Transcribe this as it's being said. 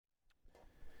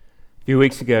A few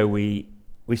weeks ago we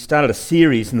started a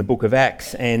series in the book of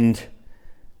Acts, and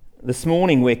this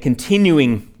morning we're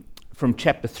continuing from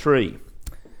chapter 3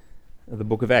 of the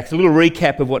book of Acts. A little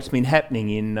recap of what's been happening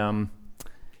in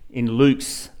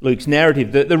Luke's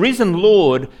narrative. The risen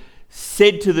Lord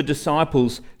said to the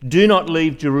disciples, "Do not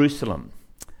leave Jerusalem,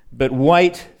 but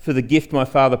wait for the gift my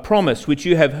Father promised, which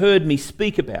you have heard me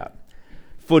speak about.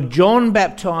 For John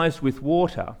baptized with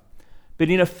water, but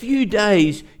in a few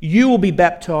days you will be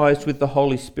baptized with the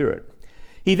Holy Spirit."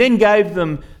 He then gave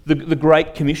them the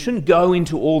Great Commission, go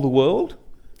into all the world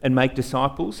and make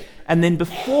disciples. And then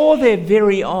before their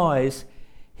very eyes,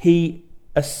 he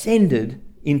ascended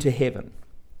into heaven.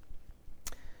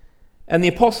 And the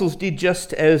apostles did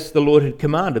just as the Lord had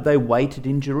commanded. They waited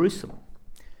in Jerusalem.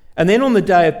 And then on the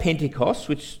day of Pentecost,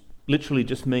 which literally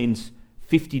just means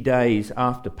 50 days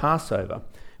after Passover,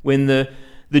 when the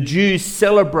Jews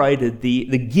celebrated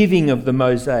the giving of the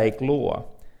Mosaic law,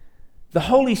 the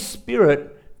Holy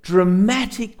Spirit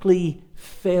dramatically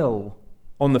fell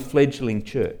on the fledgling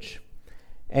church.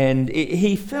 And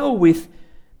he fell with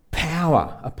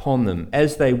power upon them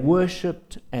as they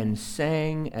worshipped and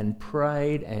sang and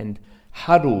prayed and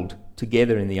huddled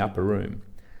together in the upper room.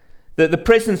 The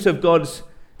presence of God's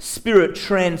Spirit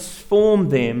transformed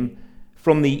them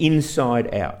from the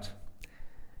inside out.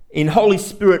 In Holy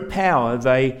Spirit power,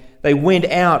 they went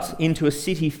out into a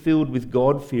city filled with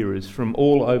God-fearers from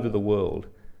all over the world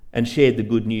and shared the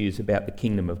good news about the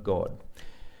kingdom of God.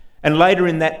 And later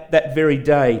in that very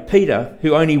day, Peter,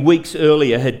 who only weeks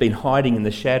earlier had been hiding in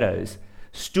the shadows,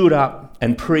 stood up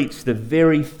and preached the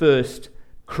very first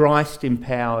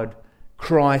Christ-empowered,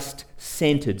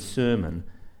 Christ-centered sermon,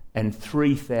 and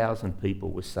 3,000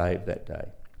 people were saved that day.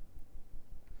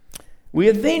 We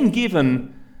are then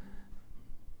given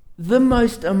the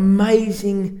most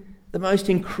amazing, the most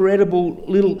incredible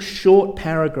little short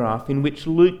paragraph in which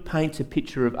Luke paints a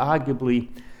picture of arguably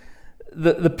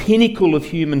the pinnacle of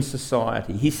human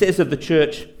society. He says of the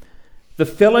church, the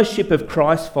fellowship of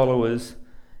Christ followers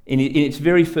in its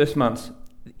very first months,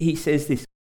 he says this.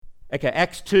 Okay,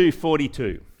 Acts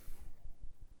 2:42.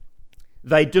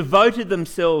 They devoted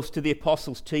themselves to the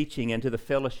apostles' teaching and to the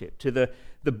fellowship, to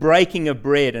the breaking of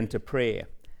bread and to prayer.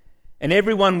 And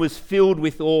everyone was filled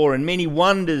with awe, and many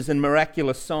wonders and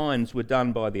miraculous signs were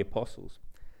done by the apostles.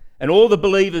 And all the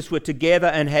believers were together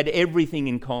and had everything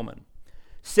in common.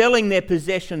 Selling their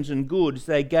possessions and goods,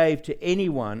 they gave to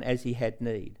anyone as he had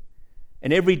need.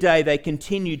 And every day they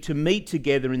continued to meet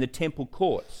together in the temple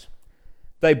courts.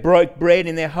 They broke bread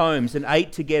in their homes and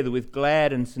ate together with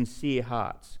glad and sincere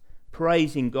hearts,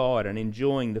 praising God and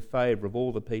enjoying the favour of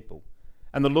all the people.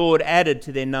 And the Lord added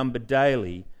to their number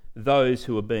daily those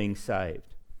who are being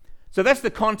saved. So that's the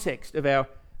context of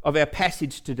our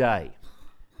passage today.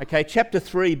 Okay, chapter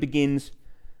 3 begins,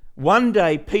 one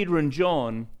day Peter and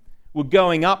John were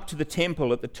going up to the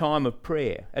temple at the time of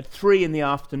prayer at 3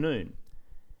 p.m.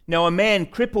 Now a man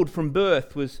crippled from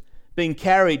birth was being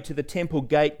carried to the temple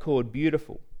gate called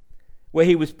Beautiful, where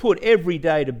he was put every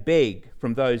day to beg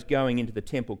from those going into the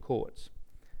temple courts.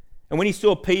 And when he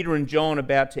saw Peter and John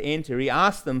about to enter, he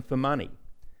asked them for money.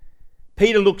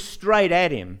 Peter looked straight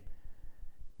at him,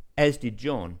 as did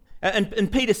John.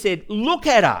 And Peter said, "Look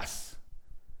at us."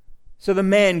 So the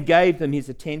man gave them his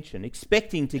attention,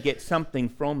 expecting to get something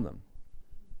from them.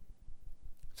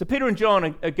 So Peter and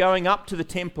John are going up to the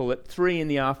temple at 3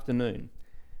 p.m.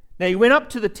 Now you went up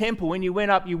to the temple. When you went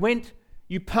up,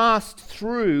 you passed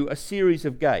through a series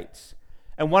of gates.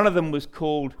 And one of them was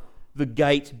called the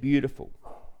Gate Beautiful.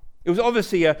 It was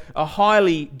obviously a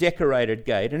highly decorated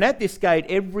gate, and at this gate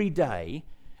every day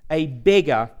a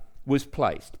beggar was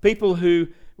placed. People who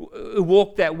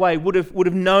walked that way would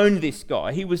have known this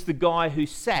guy. He was the guy who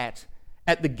sat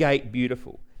at the Gate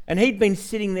Beautiful, and he'd been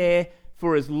sitting there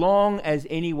for as long as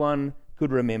anyone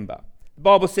could remember. The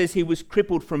Bible says he was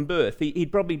crippled from birth.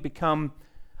 He'd probably become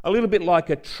a little bit like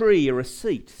a tree or a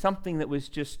seat, something that was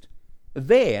just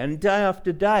there, and day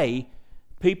after day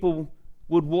people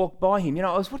would walk by him. You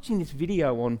know, I was watching this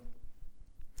video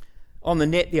on the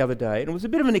net the other day, and it was a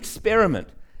bit of an experiment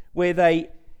where they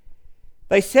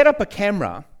set up a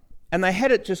camera and they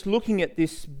had it just looking at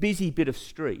this busy bit of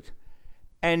street,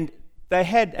 and they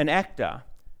had an actor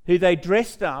who they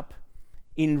dressed up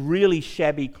in really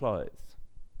shabby clothes,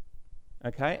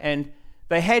 okay, and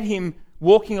they had him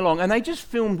walking along, and they just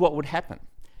filmed what would happen.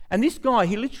 And this guy,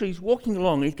 he literally is walking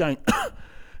along and he's going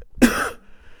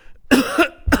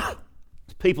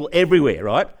people everywhere,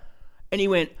 right? And he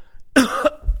went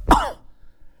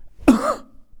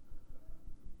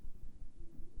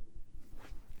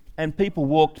and people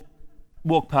walked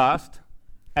past,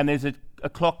 and there's a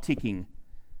clock ticking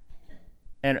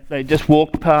And they just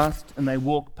walked past, and they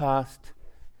walked past,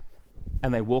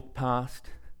 and they walked past,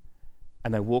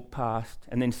 and they walked past,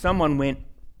 and then someone went,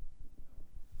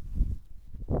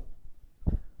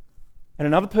 and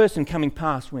another person coming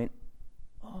past went,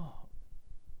 oh,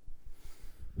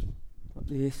 like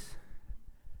this.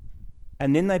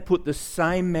 And then they put the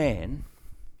same man,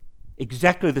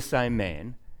 exactly the same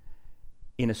man,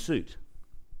 in a suit.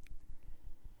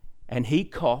 And he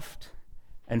coughed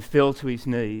and fell to his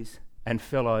knees and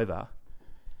fell over.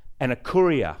 And a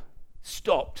courier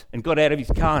stopped and got out of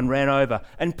his car and ran over.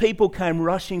 And people came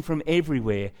rushing from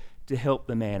everywhere to help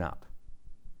the man up.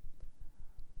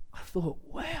 I thought,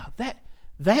 wow,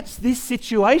 that's this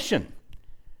situation.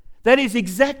 That is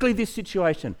exactly this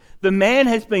situation. The man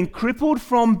has been crippled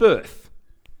from birth.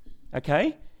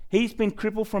 Okay? He's been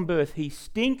crippled from birth. He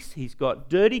stinks. He's got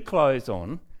dirty clothes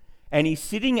on. And he's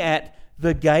sitting at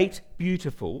the gate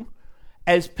beautiful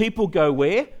as people go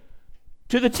where?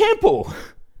 To the temple.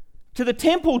 To the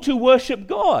temple to worship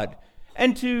God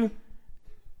and to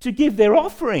give their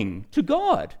offering to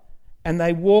God. And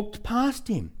they walked past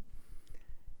him.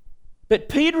 But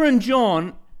Peter and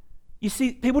John, you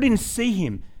see, people didn't see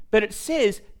him. But it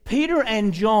says Peter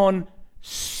and John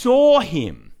saw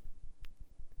him.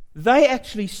 They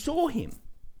actually saw him.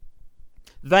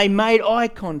 They made eye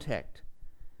contact.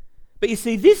 But you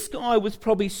see, this guy was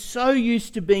probably so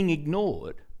used to being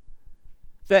ignored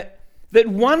that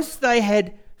once they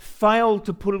had failed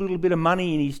to put a little bit of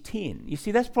money in his tin, you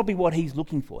see, that's probably what he's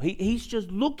looking for. He's just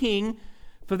looking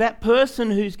for that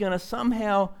person who's going to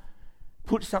somehow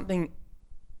put something,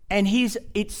 and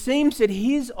it seems that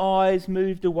his eyes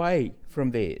moved away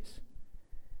from theirs.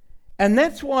 And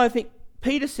that's why I think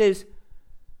Peter says,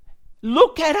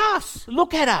 look at us,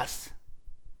 look at us.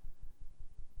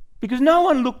 Because no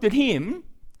one looked at him,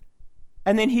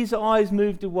 and then his eyes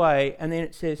moved away, and then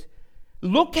it says,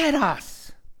 look at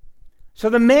us. So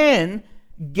the man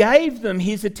gave them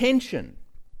his attention,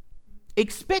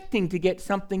 expecting to get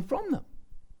something from them.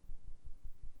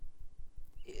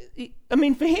 I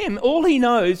mean, for him, all he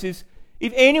knows is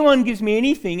if anyone gives me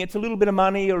anything, it's a little bit of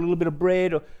money or a little bit of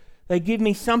bread, or they give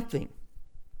me something.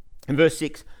 In verse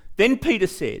 6, then Peter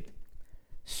said,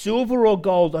 silver or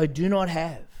gold I do not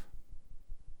have,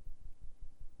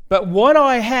 but what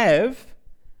I have,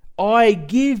 I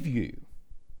give you.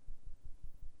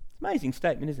 Amazing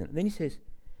statement, isn't it? Then he says,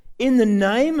 in the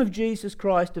name of Jesus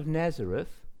Christ of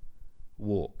Nazareth,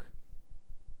 walk.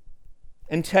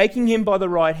 And taking him by the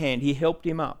right hand, he helped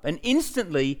him up. And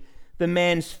instantly the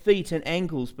man's feet and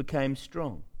ankles became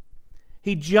strong.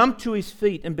 He jumped to his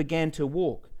feet and began to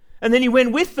walk. And then he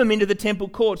went with them into the temple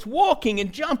courts, walking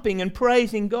and jumping and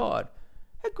praising God.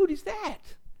 How good is that?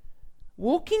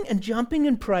 Walking and jumping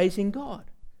and praising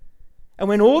God. And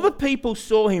when all the people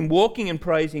saw him walking and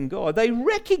praising God, they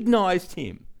recognized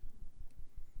him.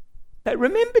 They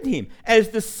remembered him as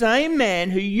the same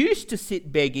man who used to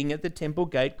sit begging at the temple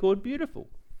gate called Beautiful.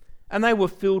 And they were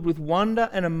filled with wonder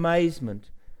and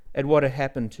amazement at what had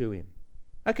happened to him.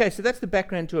 Okay, so that's the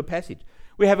background to a passage.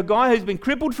 We have a guy who's been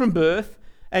crippled from birth,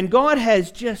 and God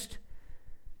has just,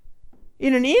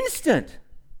 in an instant,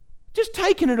 just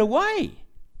taken it away.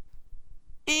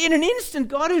 In an instant,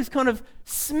 God has kind of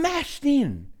smashed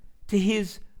in to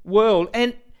his world,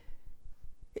 and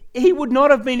he would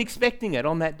not have been expecting it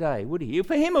on that day, would he?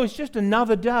 For him, it was just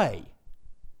another day.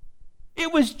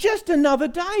 It was just another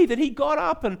day that he got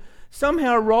up and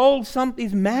somehow rolled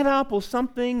his mat up or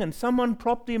something, and someone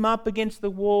propped him up against the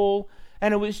wall,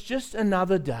 and it was just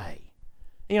another day.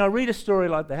 You know, I read a story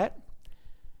like that,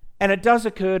 and it does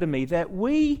occur to me that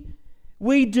we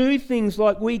do things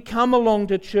like we come along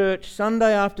to church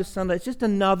Sunday after Sunday. It's just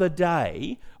another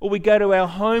day. Or we go to our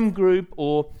home group,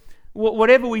 or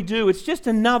whatever we do, it's just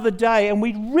another day. And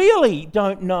we really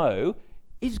don't know,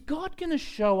 is God going to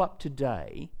show up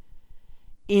today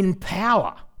in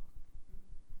power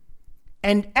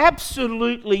and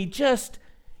absolutely just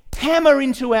hammer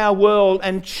into our world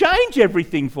and change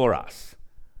everything for us?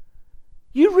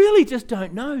 You really just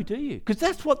don't know, do you? Because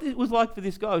that's what it was like for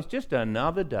this guy. It was just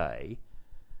another day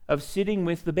of sitting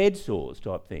with the bed sores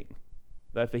type thing.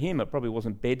 Though for him it probably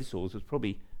wasn't bed sores, it was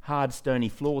probably hard, stony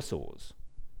floor sores.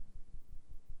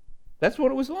 That's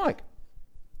what it was like.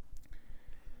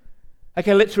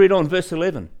 Okay, let's read on, verse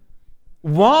 11.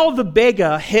 While the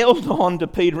beggar held on to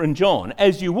Peter and John,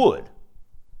 as you would.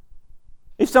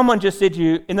 If someone just said to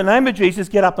you, in the name of Jesus,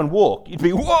 get up and walk, you'd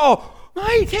be, whoa,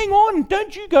 mate, hang on,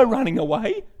 don't you go running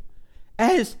away.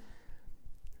 As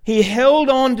he held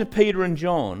on to Peter and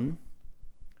John,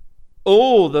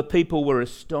 all the people were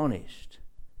astonished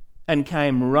and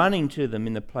came running to them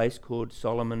in the place called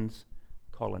Solomon's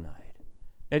Colonnade.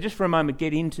 Now, just for a moment,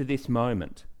 get into this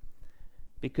moment,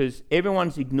 because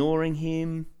everyone's ignoring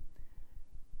him.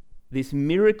 This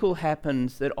miracle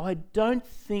happens that I don't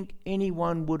think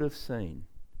anyone would have seen.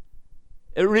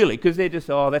 Really, because they're just,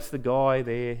 that's the guy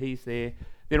there, he's there.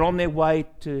 They're on their way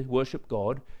to worship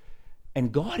God,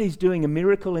 and God is doing a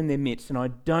miracle in their midst, and I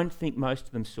don't think most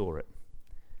of them saw it.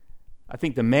 I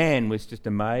think the man was just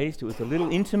amazed. It was a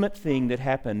little intimate thing that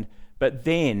happened, but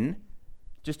then,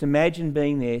 just imagine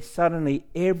being there, suddenly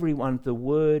everyone, the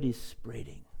word is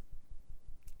spreading,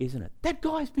 isn't it? That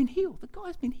guy's been healed, the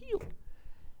guy's been healed.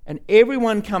 And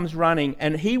everyone comes running,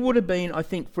 and he would have been, I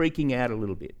think, freaking out a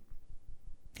little bit.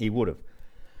 He would have.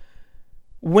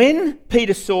 When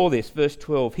Peter saw this, verse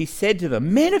 12, he said to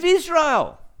them, "Men of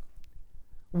Israel,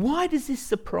 why does this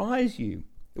surprise you?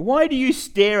 Why do you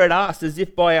stare at us as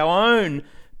if by our own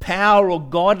power or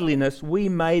godliness we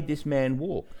made this man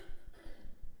walk?"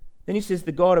 Then he says,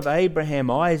 "The God of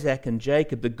Abraham, Isaac, and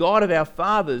Jacob, the God of our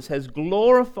fathers, has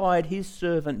glorified his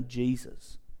servant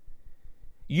Jesus.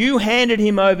 You handed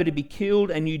him over to be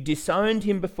killed, and you disowned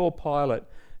him before Pilate,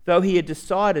 though he had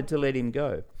decided to let him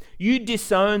go. You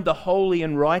disowned the holy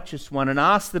and righteous one and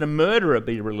asked that a murderer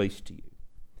be released to you.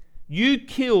 You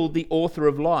killed the author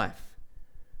of life,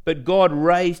 but God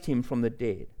raised him from the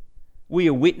dead. We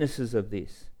are witnesses of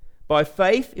this. By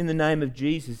faith in the name of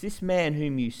Jesus, this man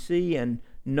whom you see and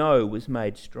know was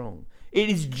made strong. It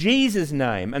is Jesus'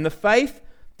 name and the faith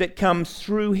that comes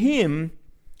through him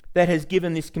that has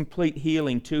given this complete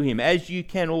healing to him, as you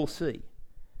can all see.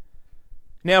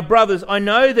 Now, brothers, I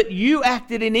know that you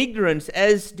acted in ignorance,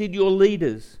 as did your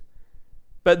leaders.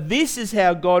 But this is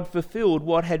how God fulfilled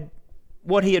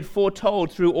what he had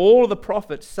foretold through all the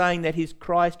prophets, saying that his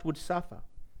Christ would suffer.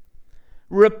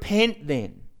 Repent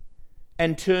then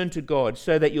and turn to God,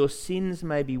 so that your sins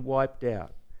may be wiped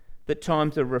out, that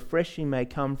times of refreshing may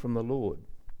come from the Lord,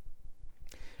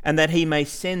 and that he may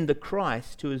send the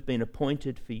Christ who has been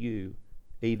appointed for you,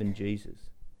 even Jesus.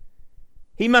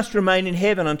 He must remain in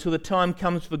heaven until the time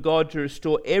comes for God to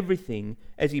restore everything,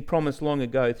 as he promised long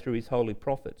ago through his holy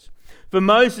prophets. For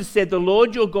Moses said, 'The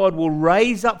Lord your God will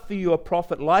raise up for you a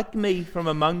prophet like me from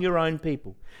among your own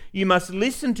people. You must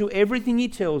listen to everything he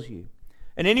tells you,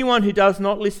 and anyone who does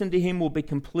not listen to him will be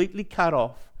completely cut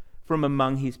off from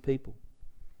among his people.'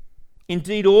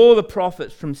 Indeed, all the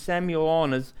prophets from Samuel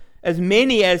on, as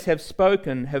many as have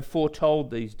spoken, have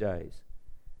foretold these days.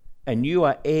 And you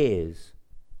are heirs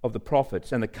of the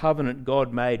prophets and the covenant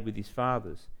God made with his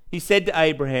fathers. He said to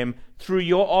Abraham, 'Through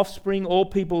your offspring all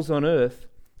peoples on earth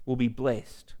will be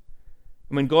blessed.'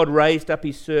 And when God raised up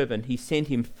his servant, he sent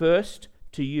him first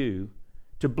to you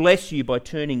to bless you by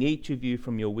turning each of you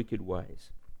from your wicked ways."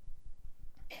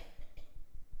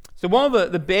 So while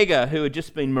the beggar who had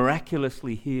just been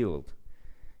miraculously healed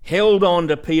held on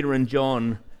to Peter and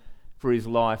John for his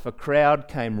life, a crowd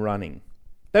came running.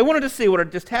 They wanted to see what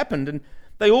had just happened, and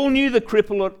they all knew the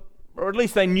cripple, or at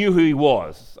least they knew who he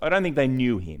was. I don't think they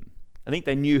knew him. I think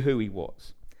they knew who he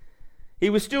was. He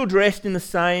was still dressed in the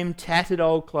same tattered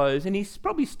old clothes, and he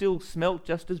probably still smelt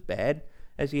just as bad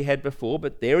as he had before,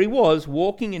 but there he was,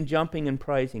 walking and jumping and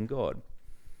praising God.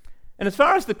 And as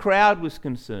far as the crowd was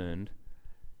concerned,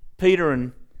 Peter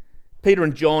and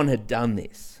John had done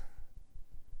this.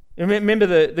 Remember,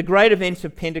 the great events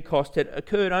of Pentecost had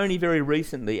occurred only very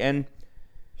recently, and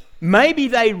maybe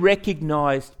they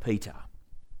recognised Peter.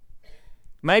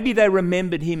 Maybe they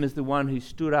remembered him as the one who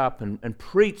stood up and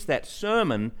preached that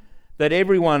sermon that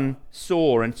everyone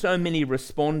saw and so many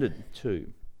responded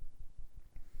to.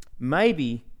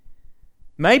 Maybe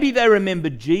they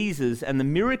remembered Jesus and the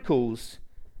miracles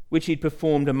which he'd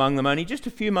performed among them only just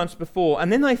a few months before,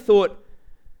 and then they thought,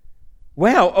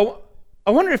 wow, I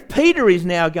wonder if Peter is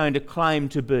now going to claim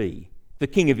to be the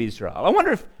King of Israel. I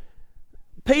wonder if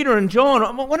Peter and John,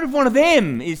 I wonder if one of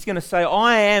them is going to say,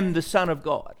 "I am the Son of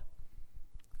God."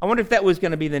 I wonder if that was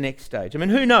going to be the next stage. I mean,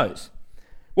 who knows?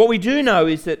 What we do know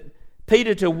is that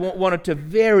Peter wanted to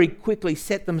very quickly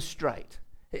set them straight.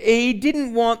 He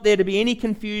didn't want there to be any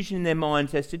confusion in their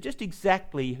minds as to just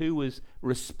exactly who was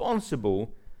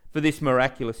responsible for this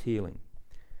miraculous healing.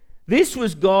 This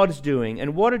was God's doing,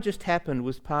 and what had just happened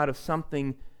was part of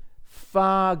something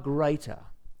far greater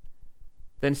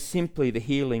than simply the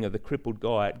healing of the crippled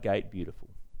guy at Gate Beautiful.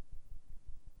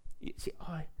 You see,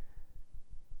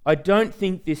 I don't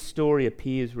think this story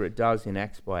appears where it does in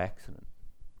Acts by accident.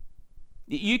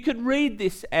 You could read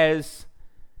this as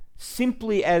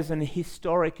simply as an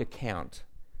historic account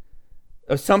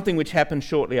of something which happened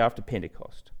shortly after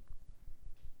Pentecost.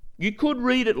 You could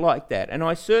read it like that, and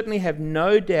I certainly have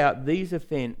no doubt these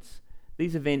events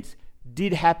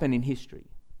did happen in history.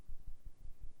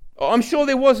 I'm sure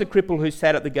there was a cripple who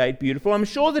sat at the gate beautiful. I'm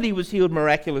sure that he was healed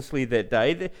miraculously that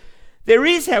day. There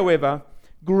is, however,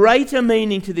 greater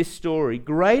meaning to this story,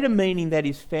 greater meaning that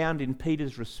is found in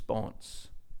Peter's response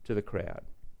to the crowd.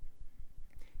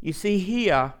 You see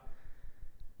here,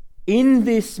 in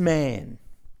this man,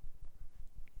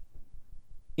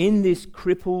 in this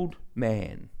crippled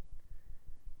man,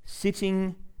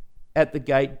 sitting at the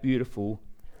gate beautiful,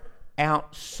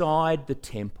 outside the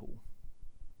temple,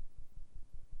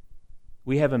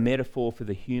 we have a metaphor for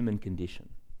the human condition.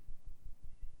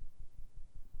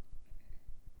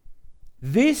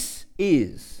 This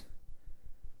is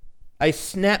a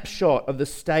snapshot of the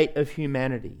state of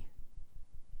humanity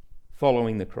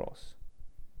following the cross.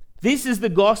 This is the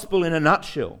gospel in a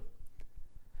nutshell.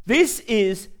 This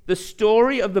is the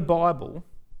story of the Bible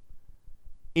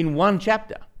in one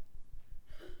chapter.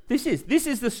 This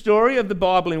is the story of the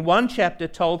Bible in one chapter,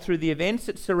 told through the events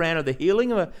that surrounded the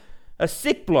healing of a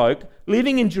sick bloke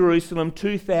living in Jerusalem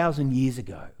 2,000 years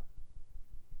ago.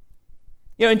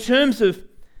 You know, in terms of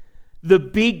the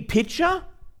big picture,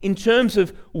 in terms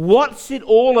of what's it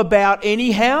all about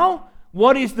anyhow,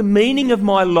 what is the meaning of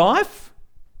my life?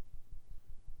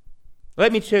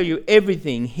 Let me tell you,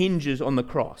 everything hinges on the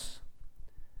cross.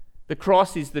 The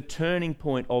cross is the turning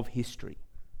point of history.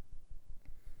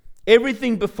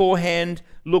 Everything beforehand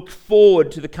looked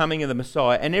forward to the coming of the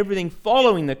Messiah, and everything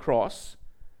following the cross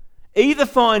either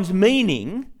finds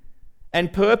meaning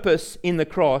and purpose in the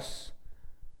cross,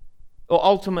 or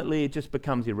ultimately it just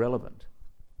becomes irrelevant.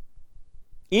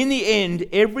 In the end,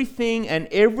 everything and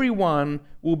everyone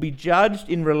will be judged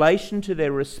in relation to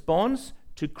their response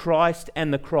to Christ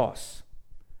and the cross.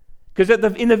 Because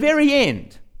in the very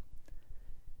end,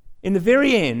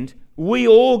 we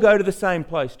all go to the same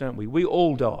place, don't we? We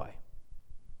all die.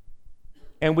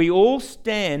 And we all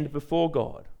stand before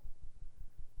God.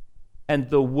 And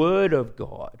the Word of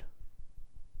God,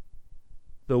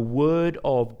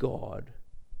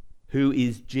 who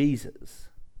is Jesus,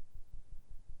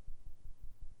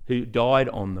 who died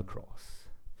on the cross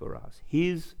for us,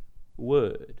 his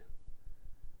Word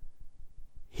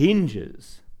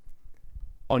hinges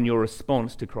on your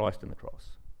response to Christ and the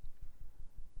cross.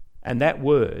 And that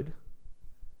Word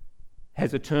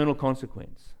has eternal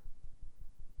consequence.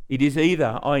 It is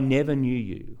either, I never knew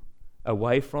you,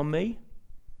 away from me,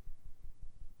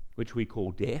 which we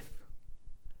call death,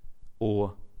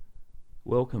 or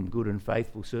welcome, good and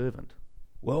faithful servant.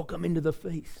 Welcome into the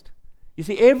feast. You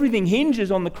see, everything hinges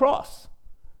on the cross.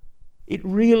 It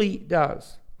really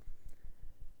does.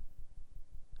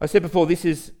 I said before, this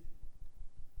is,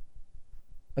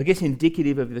 I guess,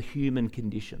 indicative of the human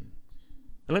condition.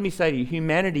 And let me say to you,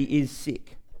 humanity is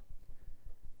sick.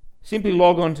 Simply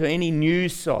log on to any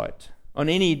news site on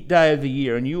any day of the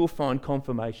year and you will find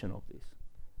confirmation of this.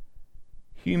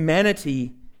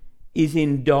 Humanity is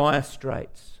in dire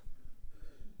straits.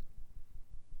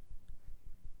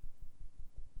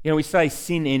 You know, we say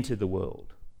sin entered the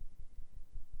world.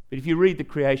 But if you read the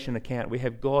creation account, we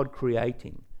have God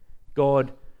creating,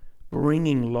 God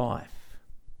bringing life.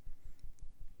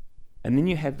 And then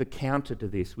you have the counter to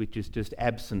this, which is just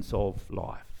absence of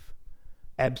life,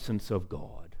 absence of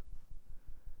God.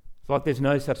 It's like there's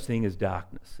no such thing as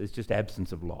darkness, there's just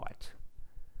absence of light.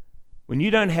 When you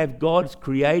don't have God's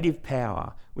creative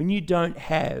power, when you don't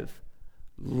have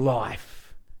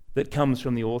life that comes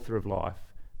from the author of life,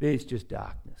 there's just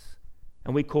darkness.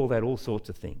 And we call that all sorts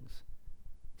of things.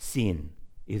 Sin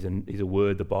is a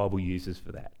word the Bible uses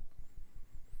for that.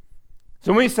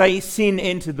 So when we say sin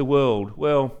entered the world,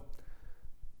 well,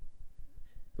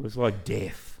 it was like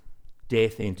death.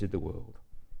 Death entered the world.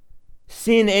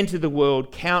 Sin entered the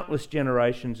world countless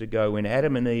generations ago when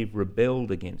Adam and Eve rebelled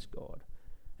against God.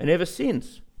 And ever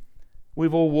since,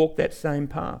 we've all walked that same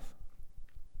path.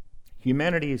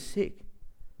 Humanity is sick.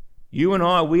 You and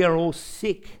I, we are all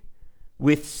sick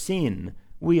with sin.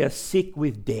 We are sick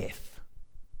with death.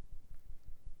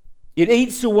 It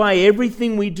eats away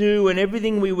everything we do and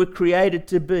everything we were created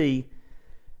to be.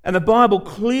 And the Bible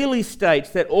clearly states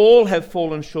that all have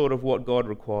fallen short of what God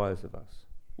requires of us.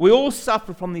 We all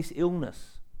suffer from this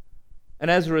illness. And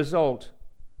as a result,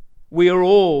 we are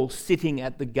all sitting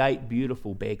at the gate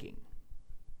beautiful begging.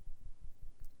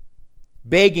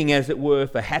 Begging, as it were,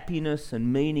 for happiness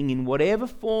and meaning in whatever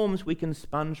forms we can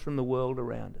sponge from the world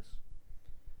around us.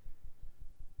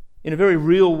 In a very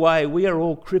real way, we are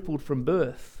all crippled from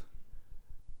birth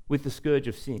with the scourge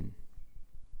of sin,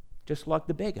 just like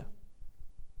the beggar.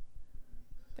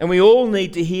 And we all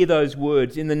need to hear those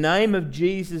words, in the name of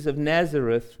Jesus of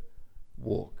Nazareth,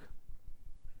 walk.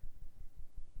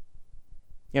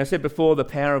 I said before, the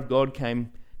power of God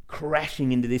came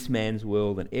crashing into this man's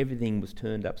world and everything was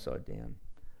turned upside down.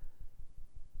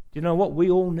 Do you know what? We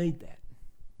all need that.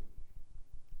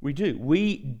 We do.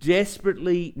 We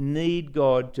desperately need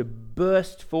God to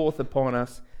burst forth upon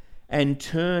us and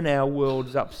turn our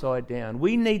worlds upside down.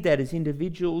 We need that as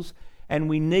individuals, and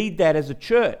we need that as a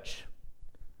church.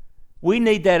 We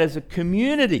need that as a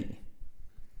community.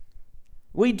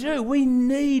 We do. We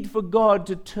need for God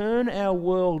to turn our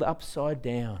world upside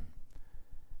down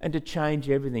and to change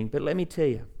everything. But let me tell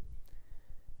you,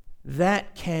 that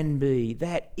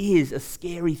is a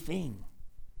scary thing.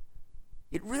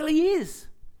 It really is.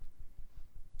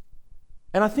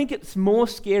 And I think it's more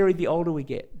scary the older we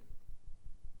get,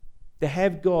 to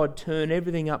have God turn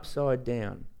everything upside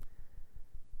down.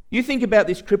 You think about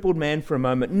this crippled man for a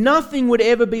moment. Nothing would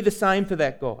ever be the same for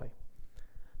that guy.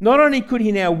 Not only could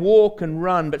he now walk and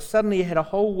run, but suddenly he had a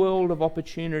whole world of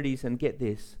opportunities, and get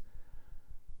this,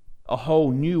 a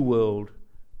whole new world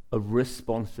of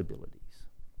responsibilities.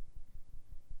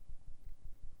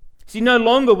 See, no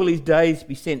longer will his days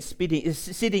be spent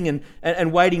sitting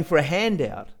and waiting for a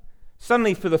handout.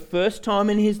 Suddenly, for the first time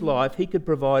in his life, he could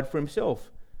provide for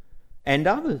himself and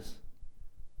others.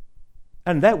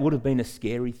 And that would have been a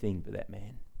scary thing for that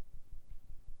man.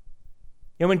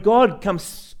 When God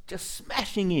comes just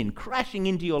smashing in, crashing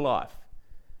into your life,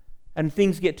 and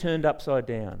things get turned upside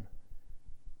down,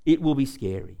 it will be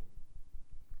scary.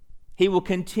 He will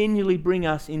continually bring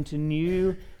us into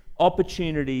new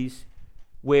opportunities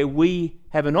where we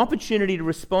have an opportunity to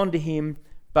respond to him,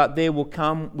 but there will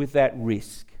come with that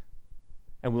risk.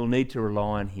 And we'll need to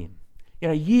rely on him.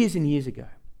 Years and years ago,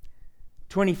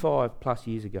 25 plus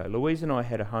years ago, Louise and I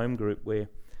had a home group where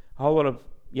a whole lot of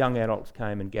young adults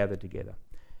came and gathered together.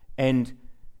 And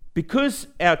because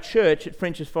our church at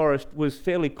French's Forest was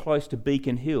fairly close to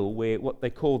Beacon Hill, where what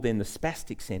they called then the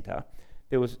Spastic Centre,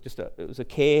 it was a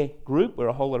care group where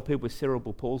a whole lot of people with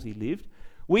cerebral palsy lived.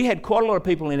 We had quite a lot of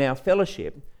people in our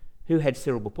fellowship who had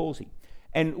cerebral palsy.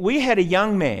 And we had a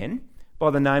young man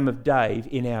by the name of Dave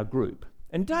in our group.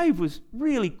 And Dave was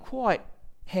really quite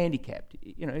handicapped.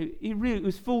 He really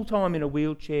was full-time in a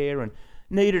wheelchair and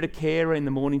needed a carer in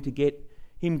the morning to get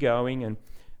him going.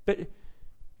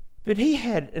 But he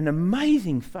had an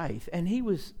amazing faith, and he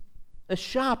was as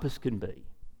sharp as can be.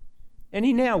 And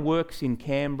he now works in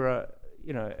Canberra,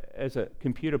 as a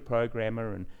computer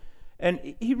programmer,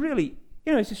 and he really,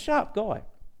 he's a sharp guy.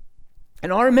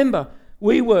 And I remember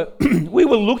we were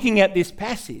looking at this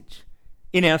passage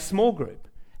in our small group.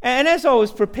 And as I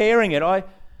was preparing it, I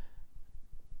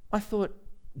thought,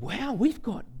 wow, we've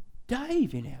got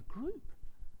Dave in our group.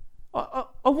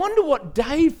 I wonder what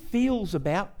Dave feels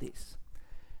about this.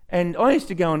 And I used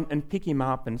to go and pick him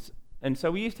up, and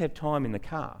so we used to have time in the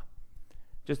car,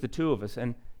 just the two of us.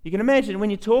 And you can imagine when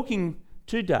you're talking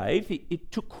to Dave,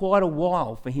 it took quite a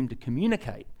while for him to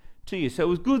communicate to you. So it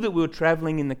was good that we were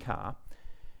travelling in the car.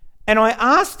 And I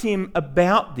asked him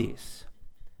about this,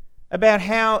 about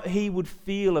how he would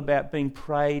feel about being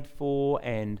prayed for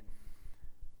and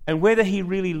whether he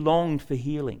really longed for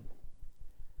healing.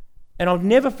 And I've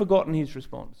never forgotten his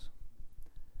response.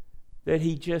 That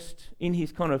he just, in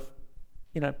his kind of,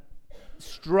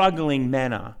 struggling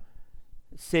manner,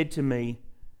 said to me,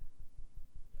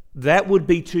 that would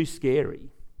be too scary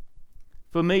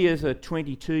for me as a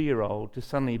 22-year-old to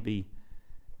suddenly be,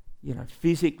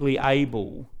 physically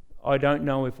able. I don't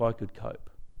know if I could cope.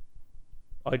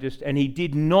 And he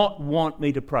did not want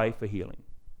me to pray for healing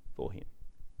for him.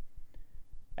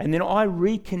 And then I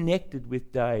reconnected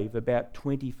with Dave about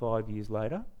 25 years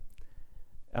later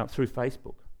through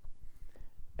Facebook.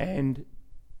 And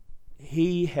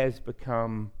he has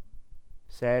become,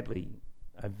 sadly,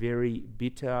 a very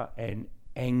bitter and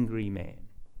angry man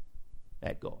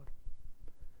at God.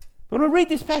 But when I read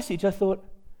this passage, I thought,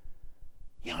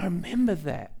 I remember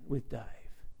that with Dave.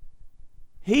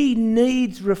 He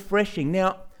needs refreshing.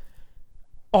 Now,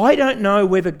 I don't know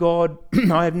whether God,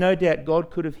 I have no doubt God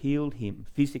could have healed him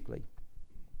physically.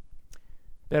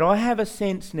 But I have a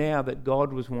sense now that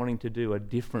God was wanting to do a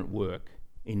different work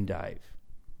in Dave.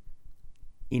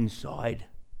 Inside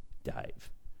Dave.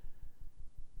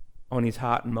 On his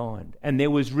heart and mind. And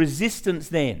there was resistance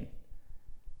then.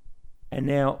 And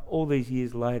now, all these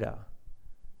years later,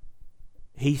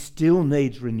 he still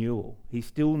needs renewal. He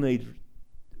still needs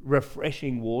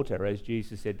refreshing water, as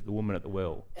Jesus said to the woman at the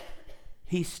well.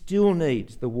 He still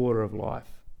needs the water of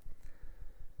life.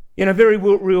 In a very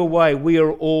real way, we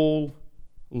are all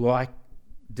like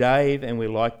Dave, and we're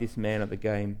like this man at the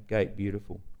Gate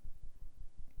Beautiful.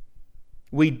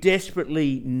 We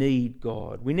desperately need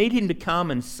God. We need him to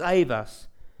come and save us.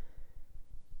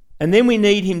 And then we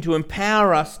need him to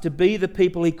empower us to be the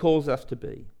people he calls us to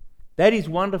be. That is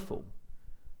wonderful.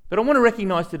 But I want to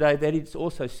recognise today that it's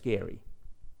also scary.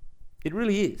 It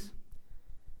really is.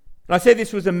 And I said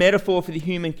this was a metaphor for the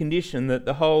human condition, that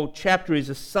the whole chapter is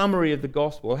a summary of the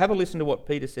gospel. Have a listen to what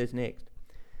Peter says next.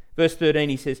 Verse 13,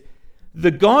 he says,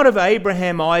 "The God of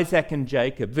Abraham, Isaac and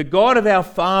Jacob, the God of our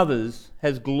fathers,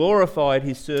 has glorified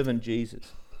his servant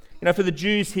Jesus." You know, for the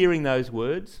Jews hearing those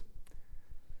words,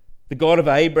 the God of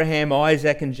Abraham,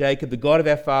 Isaac and Jacob, the God of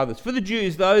our fathers, for the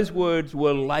Jews those words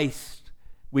were laced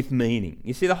with meaning.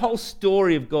 You see, the whole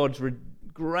story of God's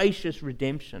gracious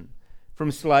redemption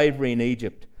from slavery in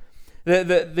Egypt,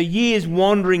 the years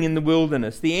wandering in the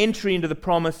wilderness, the entry into the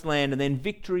promised land, and then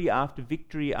victory after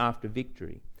victory after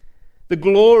victory. The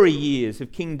glory years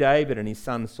of King David and his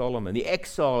son Solomon, the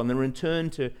exile and the return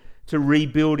to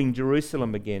rebuilding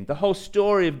Jerusalem again, the whole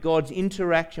story of God's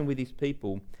interaction with his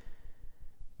people.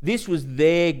 This was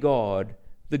their God,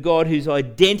 the God whose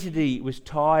identity was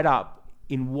tied up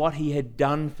in what he had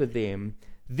done for them.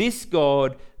 This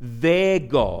God, their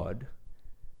God.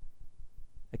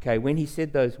 Okay, when he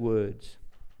said those words,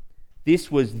 this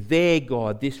was their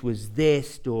God, this was their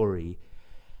story,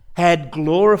 had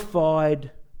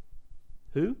glorified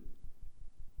who?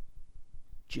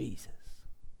 Jesus.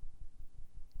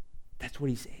 That's what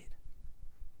he said.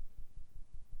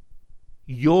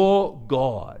 Your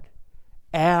God,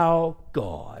 our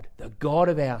God, the God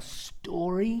of our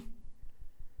story,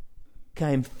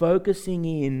 came focusing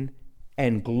in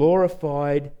and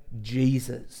glorified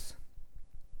Jesus.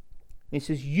 He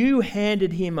says, "You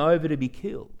handed him over to be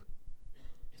killed,"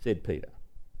 said Peter.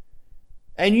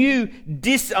 "And you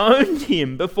disowned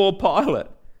him before Pilate.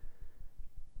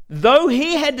 Though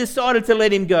he had decided to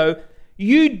let him go,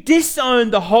 you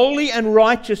disowned the holy and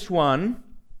righteous one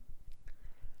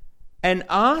and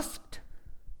asked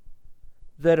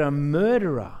that a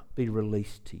murderer be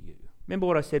released to you." Remember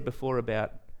what I said before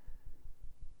about,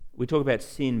 we talk about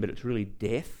sin, but it's really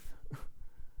death,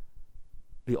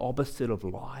 the opposite of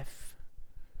life,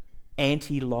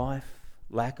 anti-life,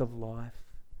 lack of life.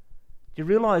 Do you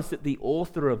realise that the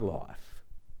author of life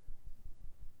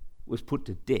was put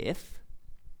to death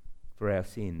for our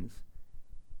sins,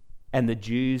 and the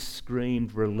Jews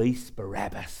screamed, "Release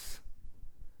Barabbas,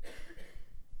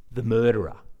 the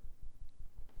murderer"?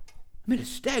 I mean, it's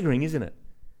staggering, isn't it?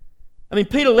 I mean,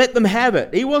 Peter let them have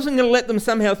it. He wasn't going to let them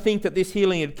somehow think that this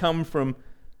healing had come from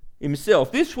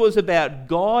himself. This was about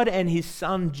God and his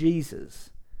son Jesus.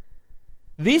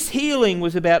 This healing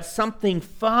was about something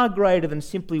far greater than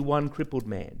simply one crippled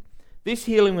man. This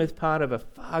healing was part of a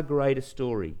far greater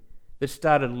story that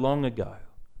started long ago,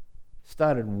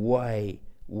 started way,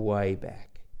 way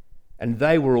back. And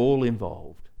they were all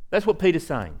involved. That's what Peter's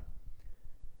saying.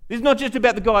 This is not just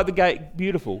about the guy at the gate,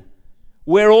 beautiful.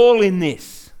 We're all in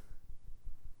this.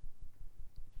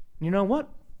 You know what?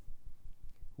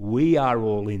 We are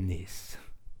all in this.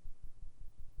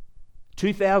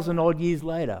 2,000 odd years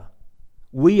later,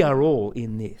 we are all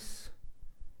in this.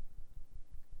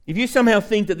 If you somehow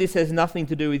think that this has nothing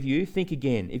to do with you, think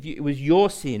again. It was your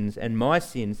sins and my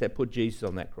sins that put Jesus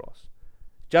on that cross,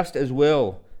 just as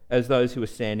well as those who were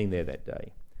standing there that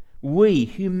day. We,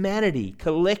 humanity,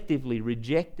 collectively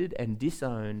rejected and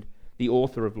disowned the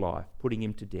author of life, putting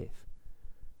him to death.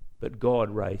 But God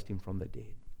raised him from the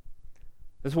dead.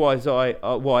 That's why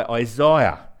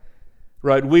Isaiah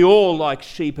wrote, "We all like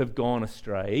sheep have gone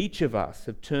astray. Each of us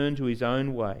have turned to his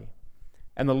own way.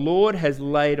 And the Lord has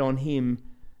laid on him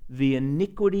the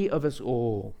iniquity of us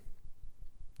all."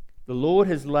 The Lord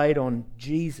has laid on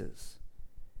Jesus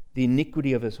the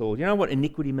iniquity of us all. Do you know what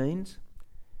iniquity means?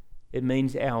 It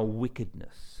means our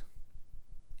wickedness,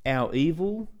 our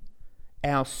evil,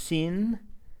 our sin,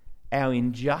 our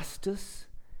injustice,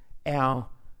 our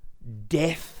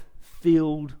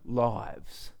death-filled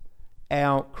lives,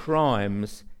 our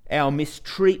crimes, our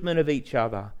mistreatment of each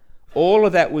other. All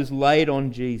of that was laid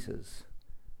on Jesus.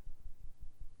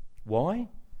 Why?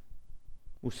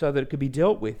 Well, so that it could be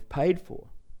dealt with, paid for.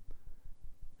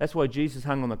 That's why Jesus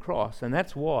hung on the cross, and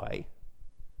that's why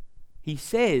he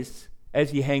says,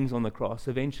 as he hangs on the cross,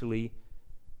 eventually,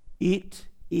 "It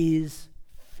is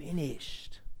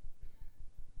finished."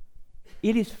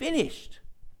 It is finished.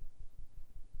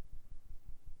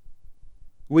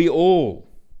 We all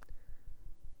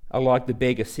are like the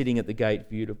beggar sitting at the gate,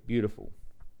 beautiful.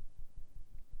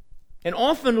 And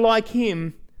often, like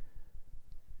him,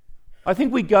 I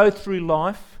think we go through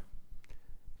life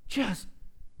just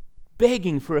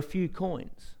begging for a few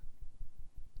coins.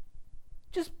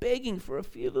 Just begging for a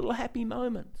few little happy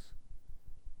moments.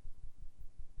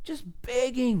 Just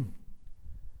begging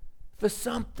for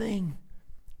something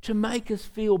to make us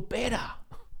feel better.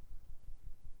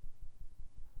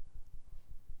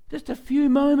 Just a few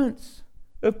moments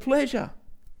of pleasure.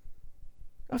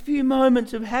 A few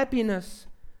moments of happiness.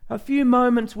 A few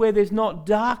moments where there's not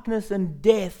darkness and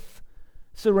death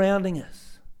surrounding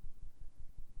us.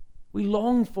 We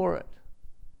long for it.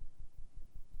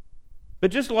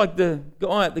 But just like the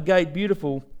guy at the gate,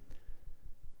 beautiful,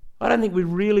 I don't think we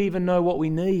really even know what we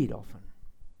need often.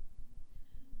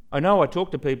 I know I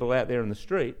talk to people out there in the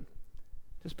street,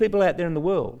 just people out there in the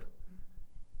world,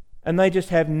 and they just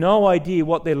have no idea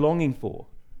what they're longing for.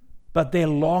 But they're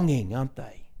longing, aren't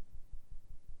they?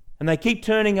 And they keep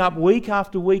turning up week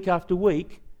after week after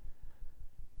week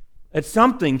at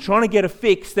something, trying to get a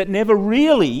fix that never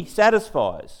really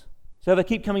satisfies. So they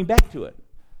keep coming back to it.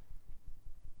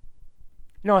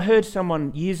 You know, I heard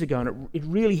someone years ago, and it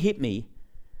really hit me.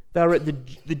 They were at the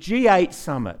G8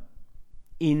 summit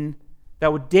they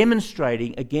were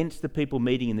demonstrating against the people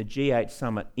meeting in the G8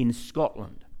 summit in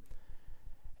Scotland.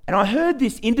 And I heard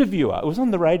this interviewer, it was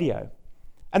on the radio,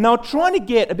 and they were trying to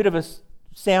get a bit of a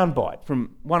soundbite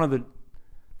from one of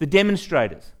the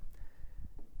demonstrators.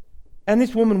 And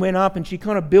this woman went up and she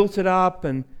kind of built it up,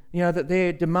 and that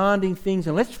they're demanding things,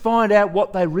 and let's find out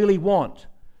what they really want.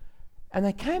 And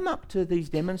they came up to these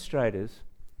demonstrators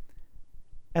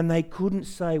and they couldn't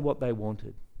say what they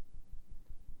wanted.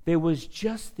 There was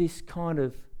just this kind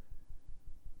of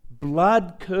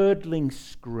blood-curdling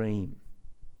scream.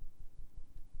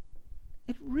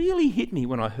 It really hit me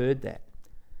when I heard that.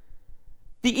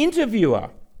 The interviewer,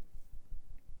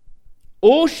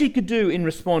 all she could do in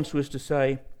response was to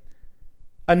say,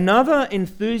 another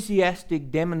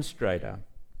enthusiastic demonstrator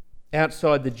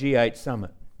outside the G8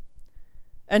 summit.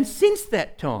 And since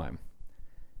that time,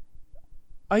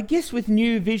 I guess with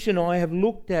new vision, I have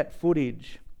looked at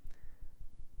footage,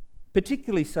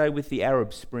 particularly, say, with the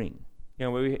Arab Spring.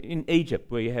 Where in Egypt,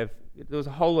 there was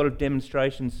a whole lot of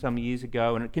demonstrations some years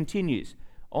ago, and it continues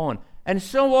on. And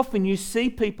so often you see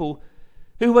people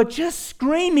who are just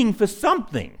screaming for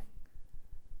something,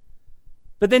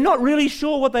 but they're not really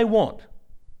sure what they want.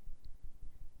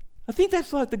 I think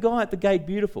that's like the guy at the gate,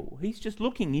 beautiful. He's just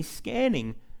looking, he's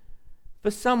scanning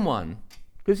for someone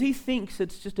because he thinks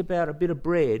it's just about a bit of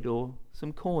bread or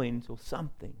some coins or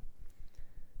something.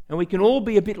 And we can all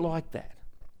be a bit like that.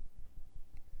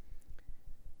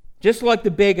 Just like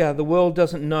the beggar, the world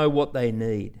doesn't know what they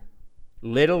need,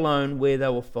 let alone where they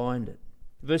will find it.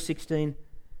 Verse 16,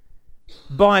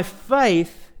 by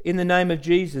faith in the name of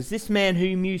Jesus, this man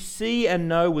whom you see and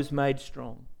know was made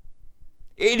strong.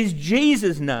 It is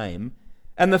Jesus' name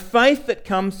and the faith that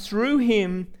comes through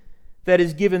him that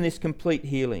has given this complete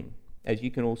healing, as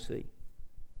you can all see.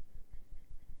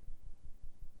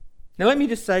 Now let me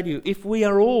just say to you, if we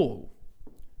are all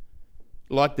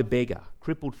like the beggar,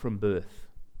 crippled from birth,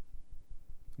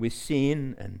 with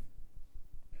sin, and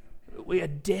we are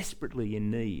desperately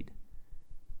in need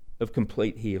of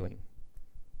complete healing,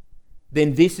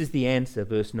 then this is the answer,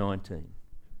 verse 19.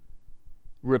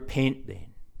 Repent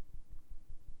then.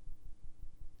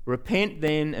 Repent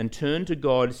then and turn to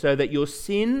God so that your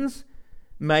sins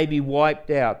may be wiped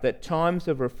out, that times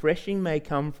of refreshing may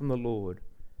come from the Lord,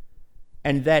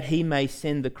 and that he may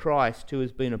send the Christ who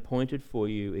has been appointed for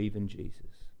you, even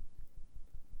Jesus.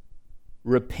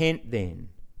 Repent then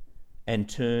and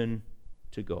turn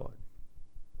to God.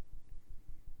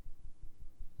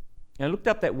 Now I looked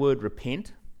up that word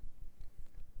repent.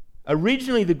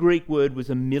 Originally the Greek word was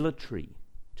a military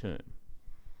term,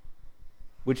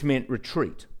 which meant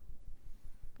retreat.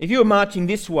 If you were marching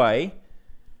this way,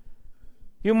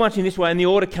 and the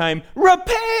order came,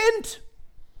 repent!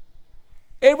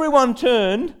 Everyone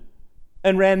turned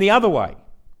and ran the other way.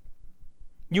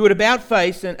 You would about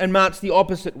face and march the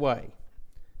opposite way.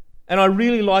 And I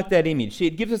really like that image. See,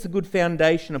 it gives us a good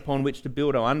foundation upon which to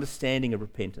build our understanding of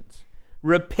repentance.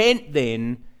 Repent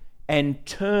then and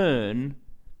turn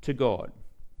to God.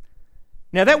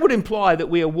 Now that would imply that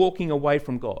we are walking away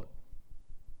from God.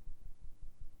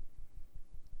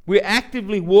 We're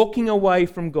actively walking away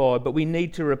from God, but we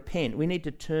need to repent. We need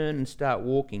to turn and start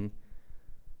walking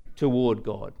toward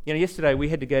God. Yesterday we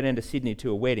had to go down to Sydney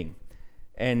to a wedding,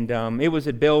 and it was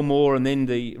at Belmore, and then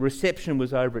the reception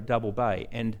was over at Double Bay,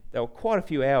 and they were quite a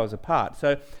few hours apart.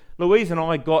 So Louise and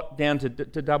I got down to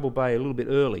Double Bay a little bit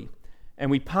early, and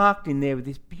we parked in there with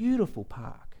this beautiful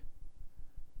park.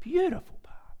 Beautiful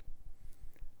park.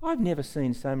 I've never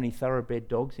seen so many thoroughbred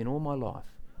dogs in all my life.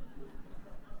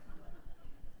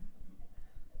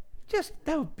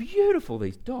 They were beautiful,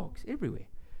 these dogs, everywhere.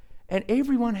 And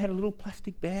everyone had a little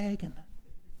plastic bag and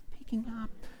picking up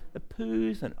the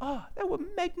poos, and they were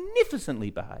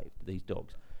magnificently behaved, these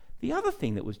dogs. The other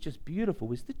thing that was just beautiful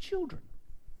was the children.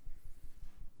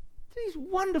 These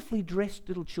wonderfully dressed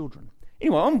little children.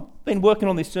 Anyway, I've been working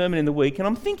on this sermon in the week, and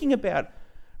I'm thinking about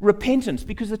repentance,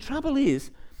 because the trouble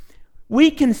is, We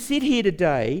can sit here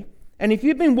today, and if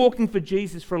you've been walking for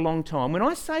Jesus for a long time, when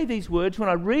I say these words, when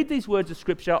I read these words of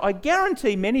Scripture, I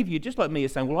guarantee many of you, just like me, are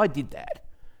saying, well, I did that.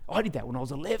 I did that when I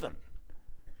was 11.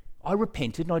 I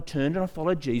repented and I turned and I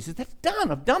followed Jesus. That's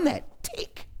done. I've done that.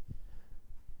 Tick.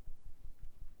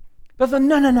 But I thought,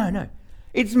 no.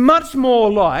 It's much more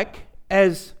like,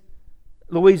 as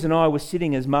Louise and I were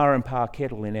sitting as Ma and Pa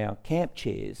Kettle in our camp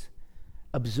chairs,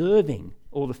 observing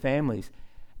all the families,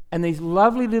 and these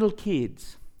lovely little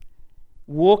kids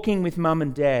walking with Mum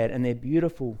and Dad and their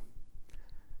beautiful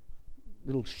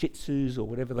little Shih Tzus or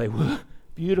whatever they were,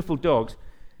 beautiful dogs.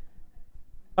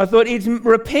 I thought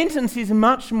repentance is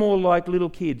much more like little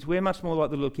kids. We're much more like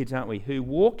the little kids, aren't we? Who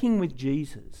walking with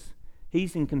Jesus,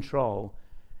 He's in control,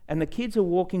 and the kids are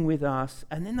walking with us,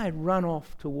 and then they run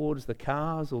off towards the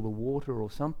cars or the water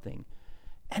or something.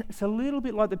 And it's a little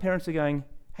bit like the parents are going,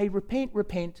 hey,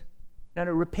 repent. No,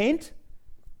 repent.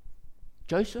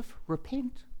 Joseph,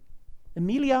 repent.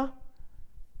 Amelia,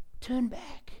 turn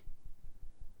back.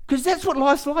 Because that's what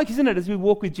life's like, isn't it, as we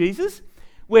walk with Jesus?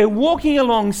 We're walking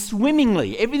along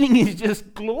swimmingly. Everything is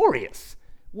just glorious.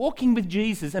 Walking with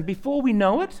Jesus, and before we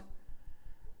know it,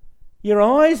 your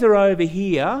eyes are over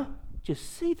here.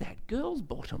 Just see that girl's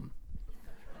bottom.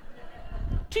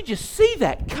 Did you see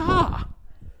that car?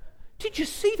 Did you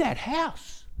see that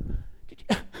house?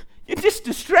 You're just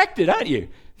distracted, aren't you?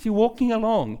 So you're walking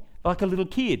along like a little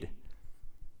kid.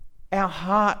 Our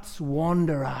hearts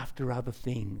wander after other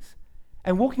things.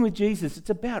 And walking with Jesus, it's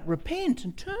about repent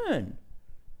and turn.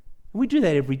 We do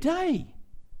that every day.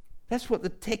 That's what the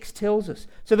text tells us.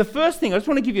 So the first thing, I just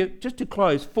want to give you, just to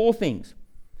close, 4 things.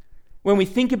 When we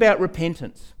think about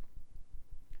repentance,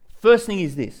 first thing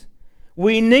is this.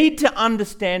 We need to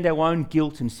understand our own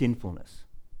guilt and sinfulness.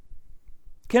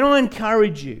 Can I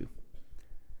encourage you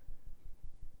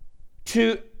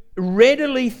to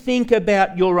readily think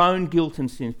about your own guilt and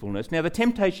sinfulness? Now, the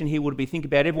temptation here would be think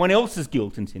about everyone else's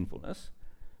guilt and sinfulness,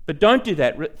 but don't do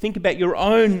that. Think about your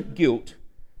own guilt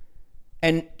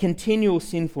and continual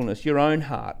sinfulness, your own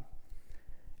heart.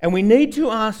 And we need to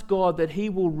ask God that He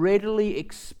will readily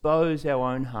expose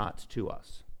our own hearts to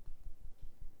us.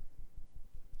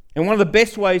 And one of the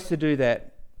best ways to do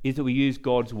that is that we use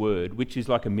God's word, which is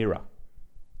like a mirror.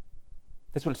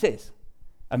 That's what it says.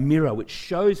 A mirror which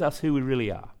shows us who we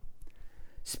really are.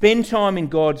 Spend time in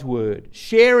God's word,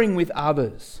 sharing with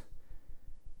others,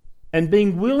 and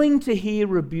being willing to hear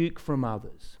rebuke from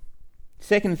others.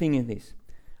 Second thing is this.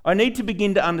 I need to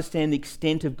begin to understand the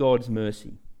extent of God's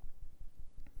mercy.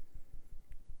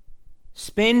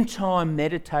 Spend time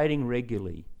meditating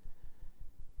regularly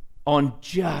on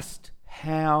just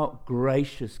how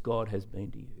gracious God has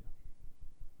been to you.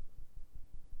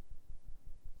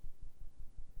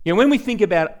 You know, when we think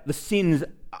about the sins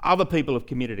other people have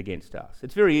committed against us,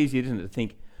 it's very easy, isn't it, to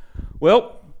think,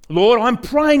 well, Lord, I'm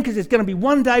praying because there's going to be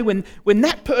one day when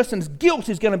that person's guilt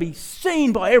is going to be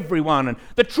seen by everyone and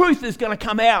the truth is going to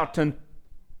come out. And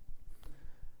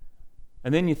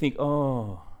then you think,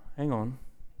 oh, hang on.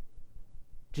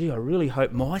 Gee, I really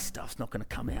hope my stuff's not going to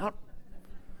come out.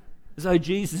 As though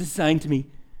Jesus is saying to me,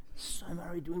 so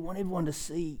Murray, do we want everyone to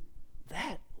see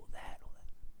that or that or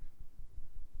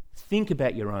that? Think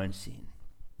about your own sin.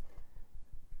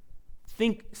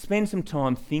 Spend some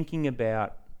time thinking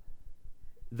about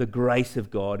the grace of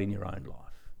God in your own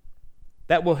life.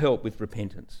 That will help with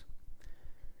repentance.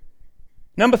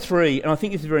 Number 3, and I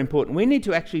think this is very important, we need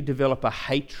to actually develop a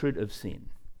hatred of sin.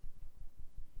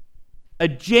 A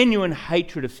genuine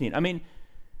hatred of sin. I mean,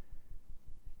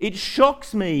 it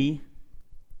shocks me,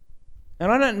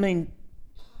 and I don't mean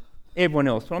everyone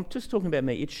else, but I'm just talking about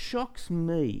me. It shocks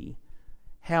me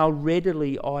how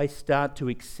readily I start to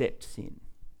accept sin.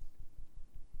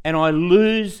 And I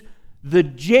lose the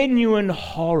genuine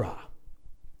horror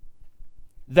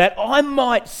that I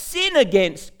might sin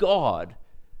against God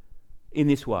in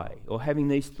this way, or having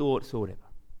these thoughts or whatever.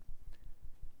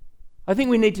 I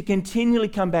think we need to continually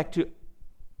come back to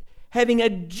having a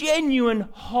genuine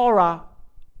horror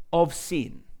of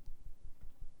sin.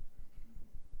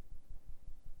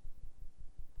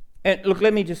 And look,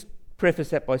 let me just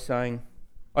preface that by saying,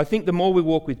 I think the more we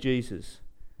walk with Jesus,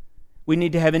 we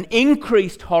need to have an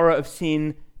increased horror of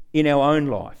sin in our own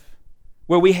life,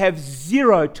 where we have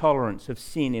zero tolerance of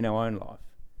sin in our own life.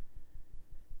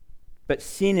 But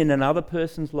sin in another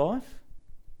person's life,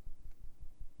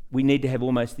 we need to have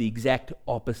almost the exact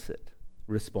opposite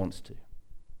response to.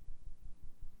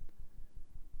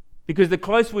 Because the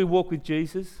closer we walk with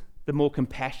Jesus, the more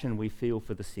compassion we feel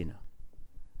for the sinner.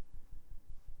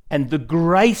 And the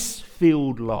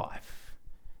grace-filled life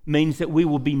means that we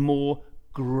will be more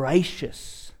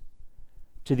gracious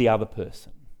to the other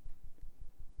person.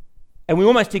 And we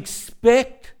almost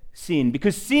expect sin,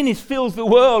 because sin fills the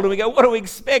world, and we go, what do we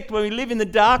expect when we live in the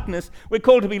darkness? We're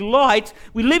called to be light.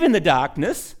 We live in the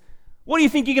darkness. What do you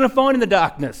think you're going to find in the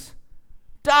darkness?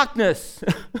 Darkness.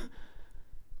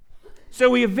 So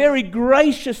we are very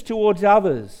gracious towards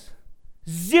others.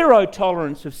 Zero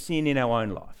tolerance of sin in our own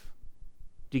life.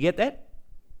 Do you get that?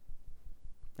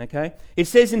 Okay. It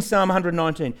says in Psalm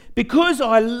 119, because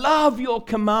I love your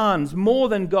commands more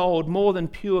than gold, more than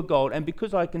pure gold, and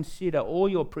because I consider all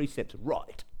your precepts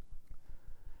right,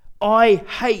 I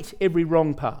hate every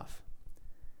wrong path.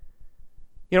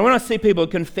 You know, when I see people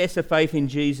confess a faith in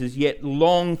Jesus yet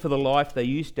long for the life they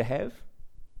used to have,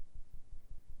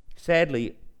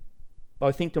 sadly,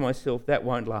 I think to myself, that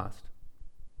won't last.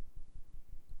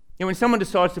 You know, when someone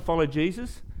decides to follow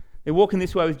Jesus, they're walking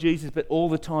this way with Jesus, but all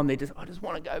the time I just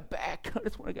want to go back. I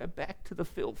just want to go back to the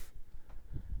filth.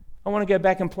 I want to go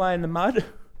back and play in the mud.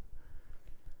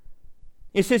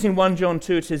 It says in 1 John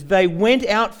 2, it says, they went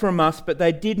out from us, but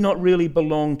they did not really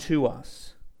belong to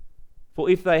us. For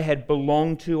if they had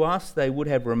belonged to us, they would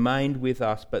have remained with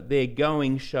us, but their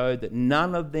going showed that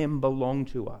none of them belonged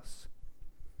to us.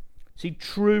 See,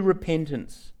 true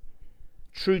repentance,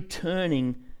 true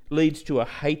turning leads to a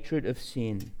hatred of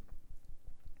sin.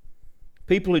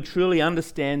 People who truly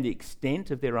understand the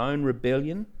extent of their own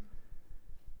rebellion,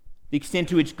 the extent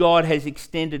to which God has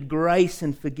extended grace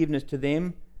and forgiveness to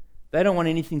them, they don't want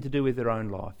anything to do with their own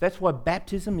life. That's why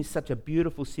baptism is such a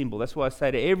beautiful symbol. That's why I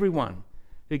say to everyone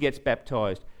who gets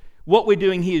baptised, what we're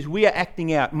doing here is we are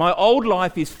acting out. My old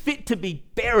life is fit to be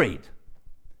buried.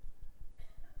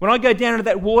 When I go down into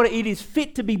that water, it is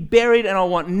fit to be buried, and I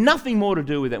want nothing more to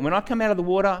do with it. When I come out of the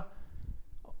water,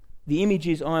 the image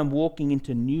is I am walking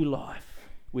into new life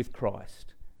with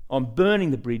Christ. I'm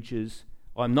burning the bridges.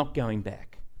 I'm not going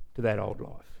back to that old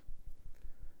life.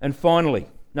 And finally,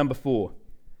 number 4.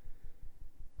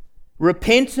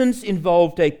 Repentance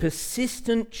involved a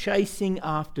persistent chasing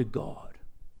after God.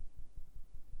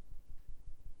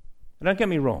 And don't get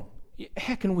me wrong.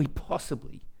 How can we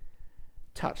possibly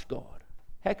touch God?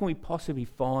 How can we possibly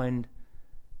find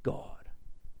God?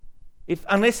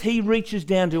 Unless He reaches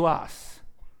down to us,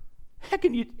 how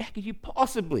can you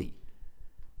possibly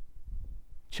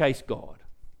chase God?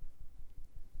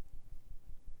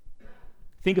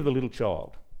 Think of the little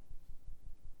child.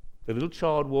 The little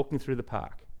child walking through the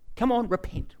park. Come on,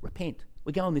 repent.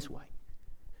 We're going this way.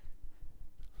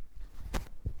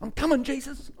 I'm coming,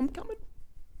 Jesus. I'm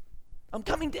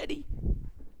coming, Daddy.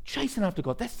 Chasing after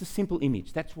God. That's the simple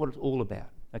image. That's what it's all about,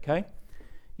 okay?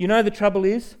 You know, the trouble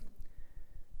is,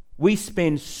 we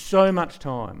spend so much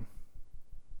time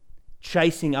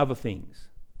chasing other things.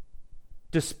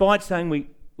 Despite saying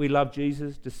we love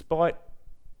Jesus, despite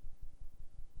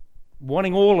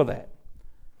wanting all of that,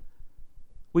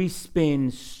 we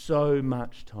spend so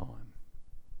much time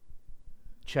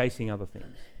chasing other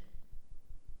things.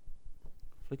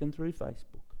 Flicking through Facebook.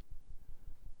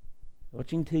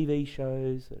 Watching TV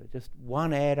shows that are just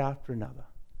one ad after another.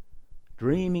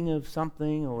 Dreaming of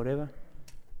something or whatever.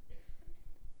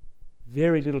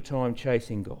 Very little time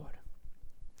chasing God.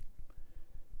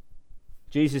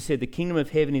 Jesus said the kingdom of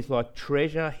heaven is like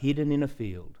treasure hidden in a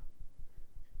field.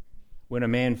 When a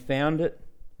man found it,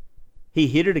 he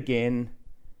hid it again,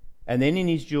 and then in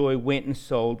his joy went and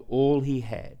sold all he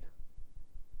had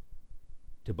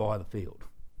to buy the field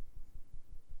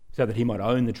so that he might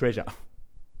own the treasure.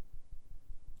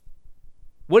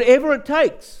 Whatever it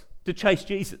takes to chase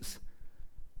Jesus,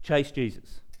 chase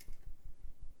Jesus.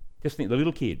 Just think, the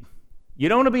little kid. You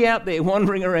don't want to be out there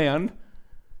wandering around.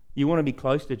 You want to be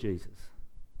close to Jesus.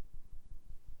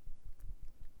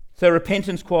 So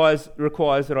repentance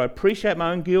requires that I appreciate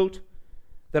my own guilt,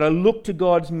 that I look to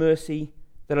God's mercy,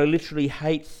 that I literally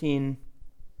hate sin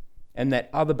and that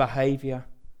other behaviour,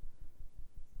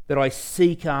 that I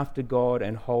seek after God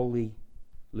and holy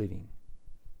living.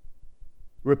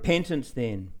 Repentance,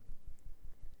 then,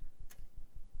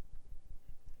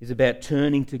 is about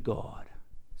turning to God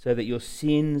so that your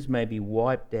sins may be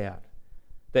wiped out,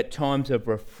 that times of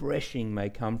refreshing may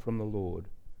come from the Lord,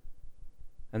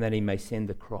 and that He may send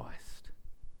the Christ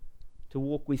to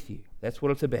walk with you. That's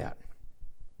what it's about.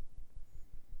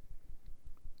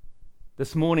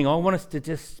 This morning, I want us to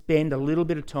just spend a little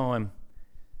bit of time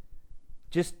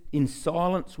just in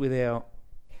silence with our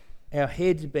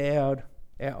heads bowed,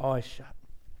 our eyes shut.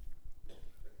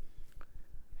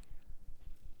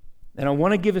 And I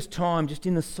want to give us time just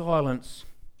in the silence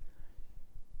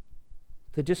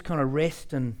to just kind of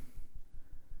rest and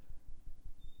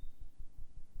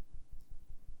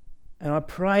I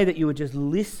pray that you would just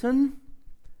listen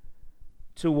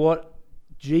to what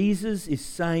Jesus is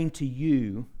saying to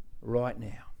you right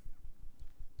now.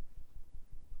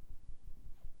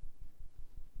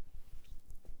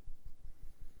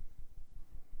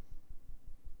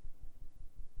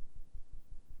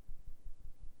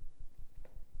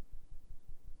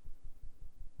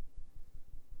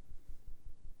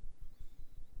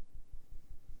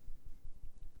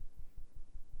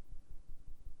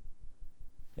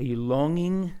 Are you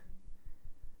longing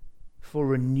for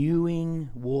renewing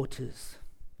waters,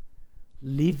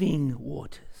 living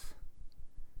waters,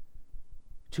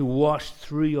 to wash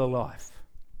through your life?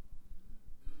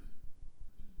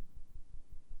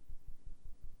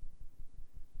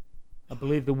 I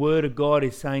believe the Word of God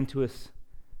is saying to us,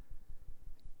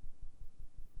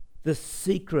 the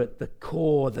secret, the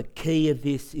core, the key of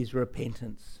this is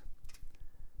repentance.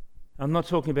 I'm not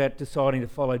talking about deciding to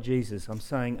follow Jesus. I'm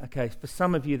saying, okay, for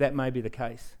some of you that may be the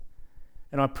case.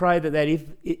 And I pray that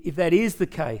if that is the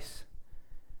case,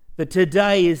 that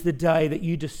today is the day that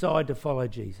you decide to follow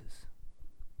Jesus.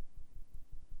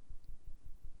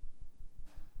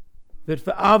 But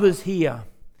for others here,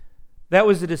 that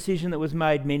was a decision that was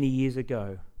made many years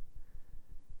ago.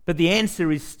 But the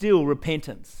answer is still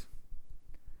repentance.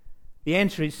 The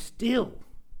answer is still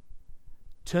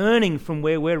turning from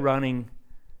where we're running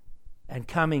and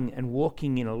coming and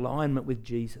walking in alignment with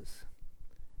Jesus.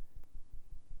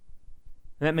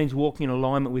 And that means walking in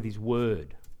alignment with His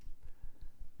Word.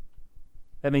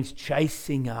 That means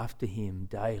chasing after Him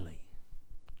daily.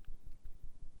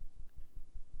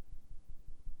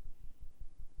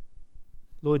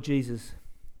 Lord Jesus,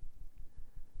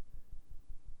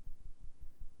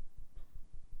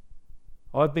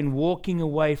 I've been walking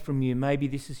away from You. Maybe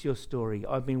this is your story.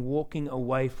 I've been walking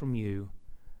away from You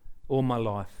all my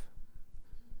life.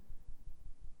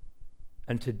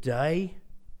 And today,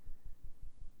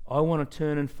 I want to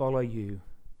turn and follow You.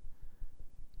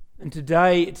 And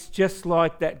today, it's just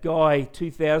like that guy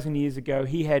 2,000 years ago.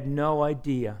 He had no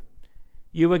idea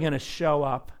You were going to show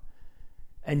up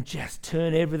and just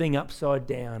turn everything upside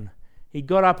down. He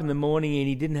got up in the morning and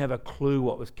he didn't have a clue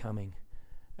what was coming.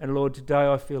 And Lord,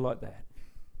 today I feel like that.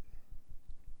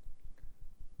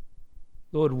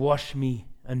 Lord, wash me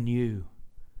anew.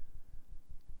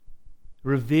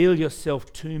 Reveal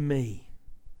Yourself to me.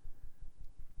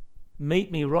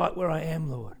 Meet me right where I am,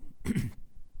 Lord. And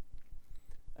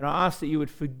I ask that You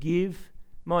would forgive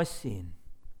my sin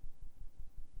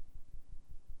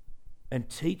and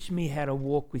teach me how to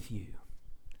walk with You.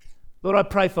 Lord, I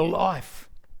pray for life.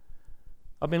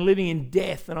 I've been living in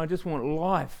death and I just want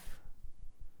life.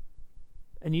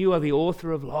 And You are the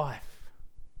author of life.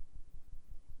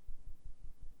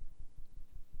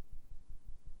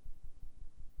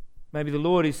 Maybe the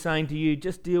Lord is saying to you,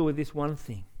 just deal with this one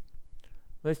thing.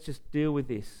 Let's just deal with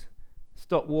this.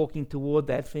 Stop walking toward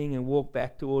that thing and walk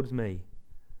back towards Me.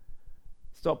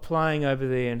 Stop playing over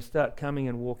there and start coming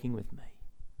and walking with Me.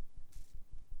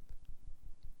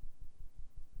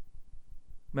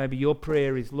 Maybe your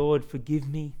prayer is, Lord, forgive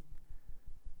me.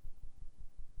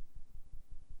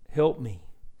 Help me.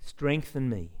 Strengthen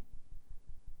me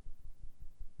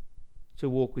to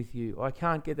walk with You. I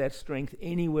can't get that strength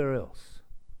anywhere else.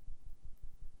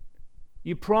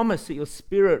 You promised that Your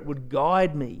Spirit would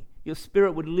guide me. Your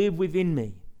Spirit would live within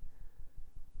me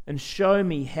and show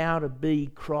me how to be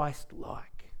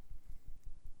Christ-like.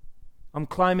 I'm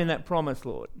claiming that promise,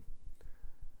 Lord.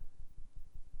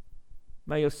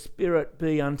 May Your Spirit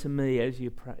be unto me as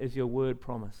Your Word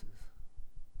promises.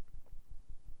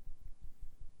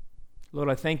 Lord,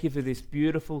 I thank You for this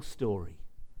beautiful story.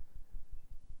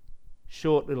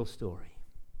 Short little story.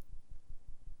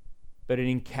 But it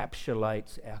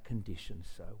encapsulates our condition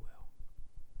so well.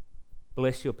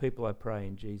 Bless Your people, I pray,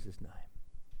 in Jesus' name.